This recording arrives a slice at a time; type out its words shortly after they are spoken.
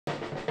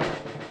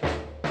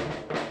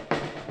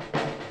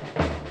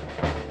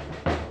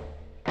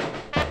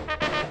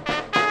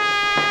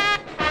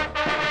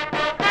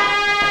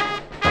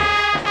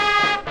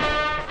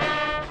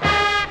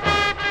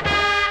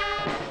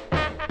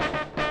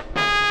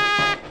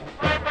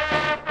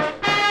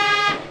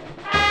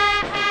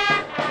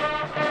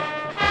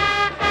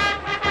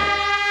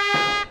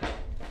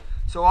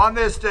on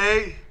this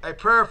day, a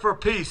prayer for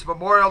peace,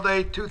 Memorial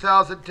Day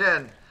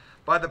 2010,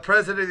 by the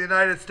President of the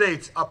United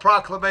States, a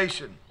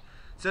proclamation.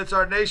 Since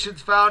our nation's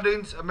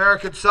foundings,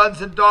 American sons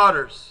and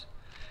daughters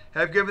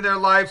have given their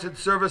lives in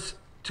service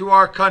to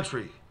our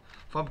country.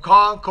 From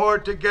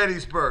Concord to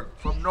Gettysburg,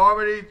 from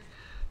Normandy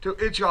to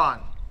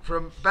Ichon,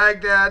 from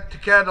Baghdad to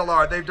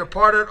Kandahar, they've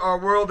departed our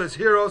world as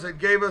heroes and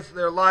gave us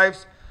their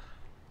lives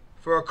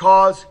for a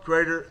cause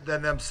greater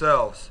than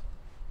themselves.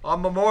 On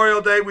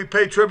Memorial Day, we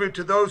pay tribute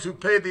to those who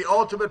paid the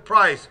ultimate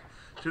price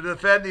to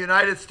defend the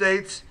United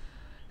States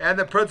and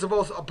the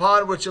principles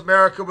upon which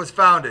America was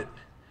founded.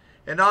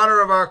 In honor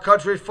of our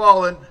country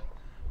fallen,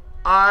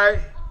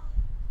 I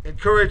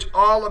encourage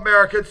all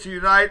Americans to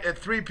unite at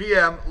 3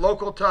 p.m.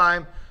 local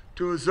time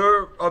to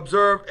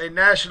observe a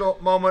national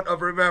moment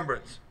of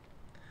remembrance.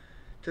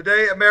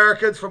 Today,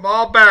 Americans from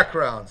all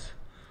backgrounds,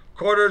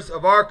 quarters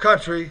of our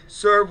country,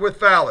 serve with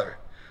valor,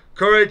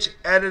 courage,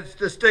 and its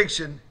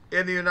distinction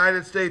in the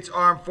United States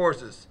Armed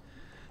Forces.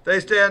 They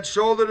stand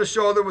shoulder to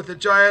shoulder with the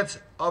giants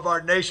of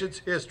our nation's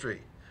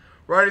history,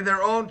 writing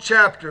their own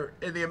chapter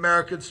in the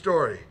American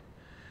story.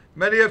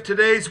 Many of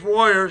today's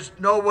warriors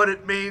know what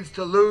it means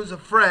to lose a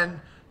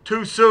friend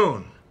too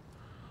soon,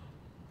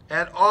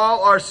 and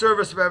all our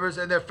service members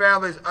and their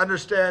families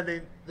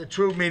understanding the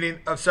true meaning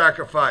of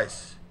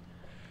sacrifice.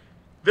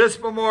 This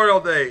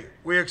Memorial Day,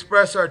 we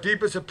express our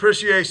deepest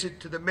appreciation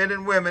to the men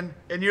and women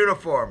in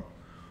uniform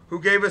who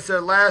gave us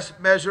their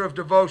last measure of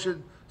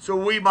devotion so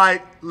we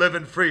might live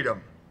in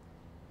freedom.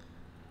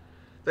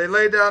 They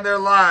laid down their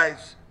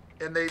lives,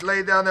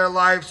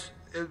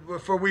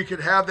 for we could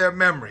have their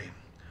memory.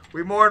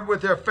 We mourn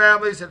with their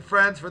families and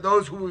friends for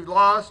those who we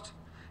lost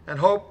and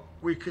hope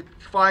we could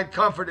find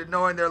comfort in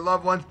knowing their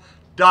loved ones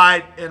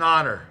died in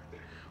honor.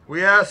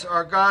 We ask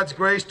our God's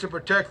grace to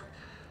protect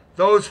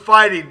those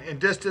fighting in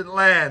distant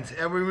lands,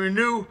 and we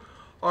renew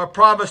our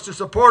promise to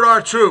support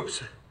our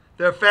troops,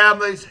 their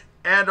families,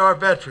 and our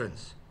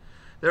veterans.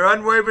 Their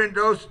unwavering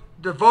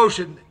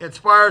devotion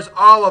inspires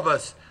all of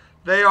us.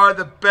 They are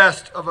the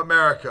best of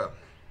America.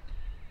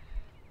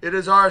 It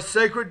is our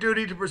sacred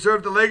duty to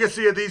preserve the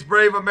legacy of these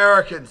brave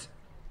Americans,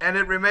 and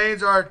it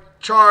remains our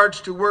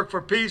charge to work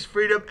for peace,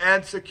 freedom,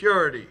 and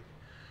security.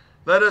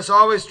 Let us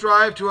always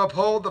strive to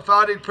uphold the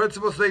founding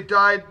principles they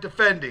died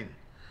defending.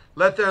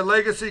 Let their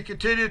legacy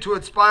continue to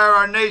inspire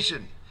our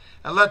nation,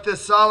 and let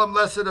this solemn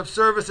lesson of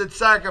service and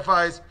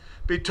sacrifice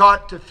be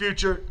taught to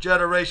future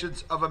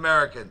generations of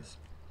Americans.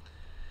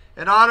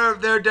 In honor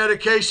of their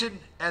dedication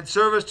and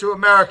service to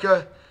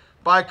America,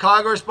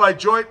 Congress, by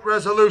joint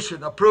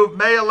resolution, approved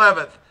May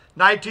 11th,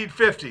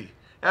 1950,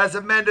 as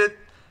amended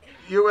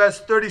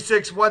U.S.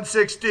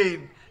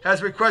 36-116,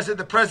 has requested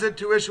the President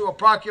to issue a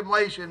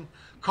proclamation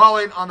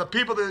calling on the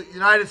people of the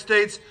United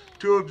States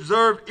to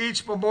observe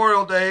each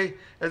Memorial Day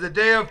as a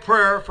day of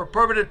prayer for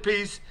permanent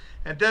peace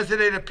and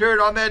designate a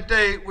period on that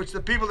day which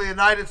the people of the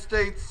United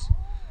States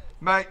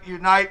might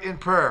unite in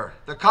prayer.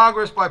 The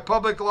Congress, by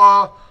Public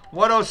Law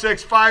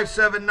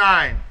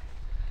 106-579,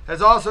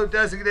 has also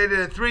designated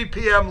at 3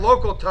 p.m.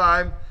 local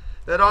time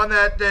that on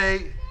that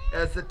day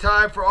as the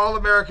time for all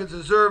Americans to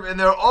observe in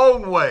their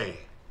own way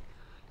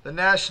the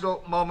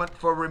national moment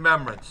for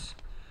remembrance.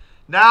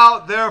 Now,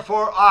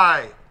 therefore,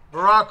 I,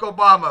 Barack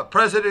Obama,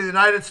 President of the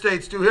United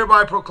States, do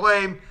hereby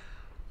proclaim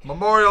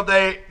Memorial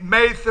Day,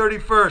 May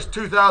 31st,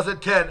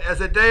 2010,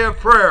 as a day of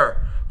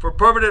prayer for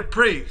permanent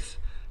peace,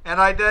 and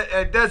I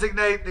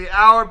designate the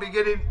hour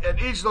beginning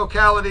at each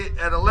locality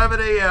at 11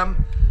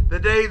 a.m., the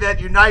day that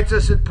unites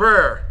us in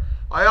prayer.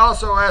 I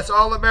also ask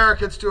all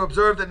Americans to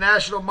observe the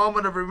national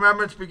moment of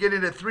remembrance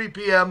beginning at 3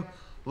 p.m.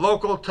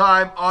 local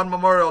time on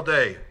Memorial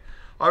Day.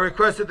 I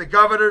request that the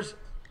governors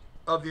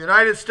of the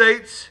United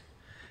States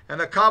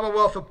and the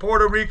Commonwealth of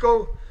Puerto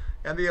Rico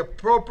and the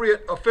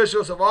appropriate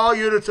officials of all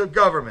units of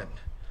government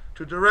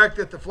to direct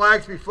that the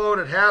flags be flown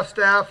at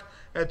half-staff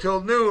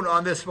until noon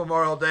on this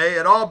Memorial Day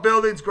at all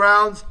buildings,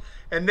 grounds,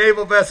 and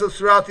naval vessels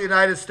throughout the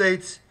United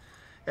States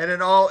and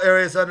in all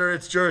areas under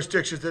its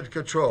jurisdictions and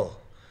control.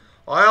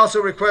 I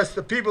also request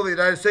the people of the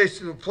United States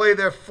to play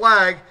their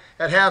flag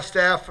at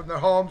half-staff from their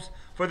homes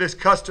for this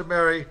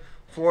customary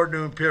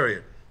forenoon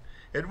period.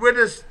 In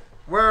witness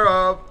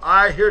whereof,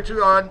 I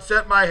hereto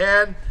set my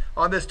hand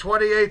on this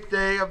 28th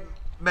day of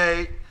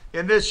May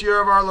in this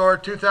year of our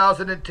Lord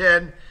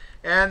 2010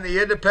 and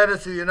the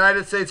independence of the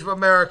United States of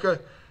America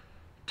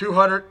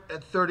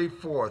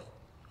 234th.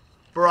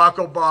 Barack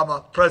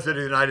Obama, President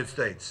of the United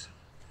States.